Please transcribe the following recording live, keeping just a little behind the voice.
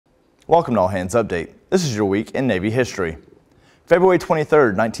Welcome to All Hands Update. This is your week in Navy history. February 23,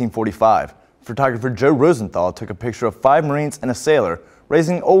 1945, photographer Joe Rosenthal took a picture of 5 Marines and a sailor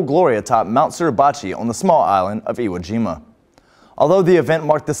raising Old Glory atop Mount Suribachi on the small island of Iwo Jima. Although the event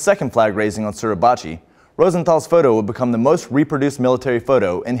marked the second flag raising on Suribachi, Rosenthal's photo would become the most reproduced military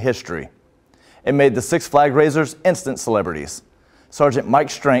photo in history. It made the 6 flag raisers instant celebrities. Sergeant Mike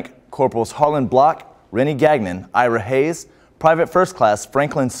Strank, Corporals Harlan Block, Rennie Gagnon, Ira Hayes, Private First Class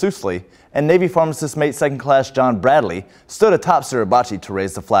Franklin Sousley, and Navy Pharmacist Mate Second Class John Bradley stood atop Suribachi to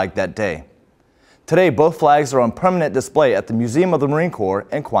raise the flag that day. Today, both flags are on permanent display at the Museum of the Marine Corps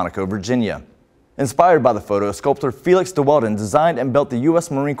in Quantico, Virginia. Inspired by the photo, sculptor Felix de Weldon designed and built the U.S.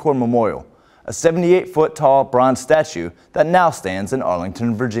 Marine Corps Memorial, a 78-foot-tall bronze statue that now stands in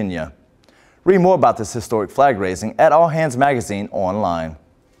Arlington, Virginia. Read more about this historic flag raising at All Hands Magazine online.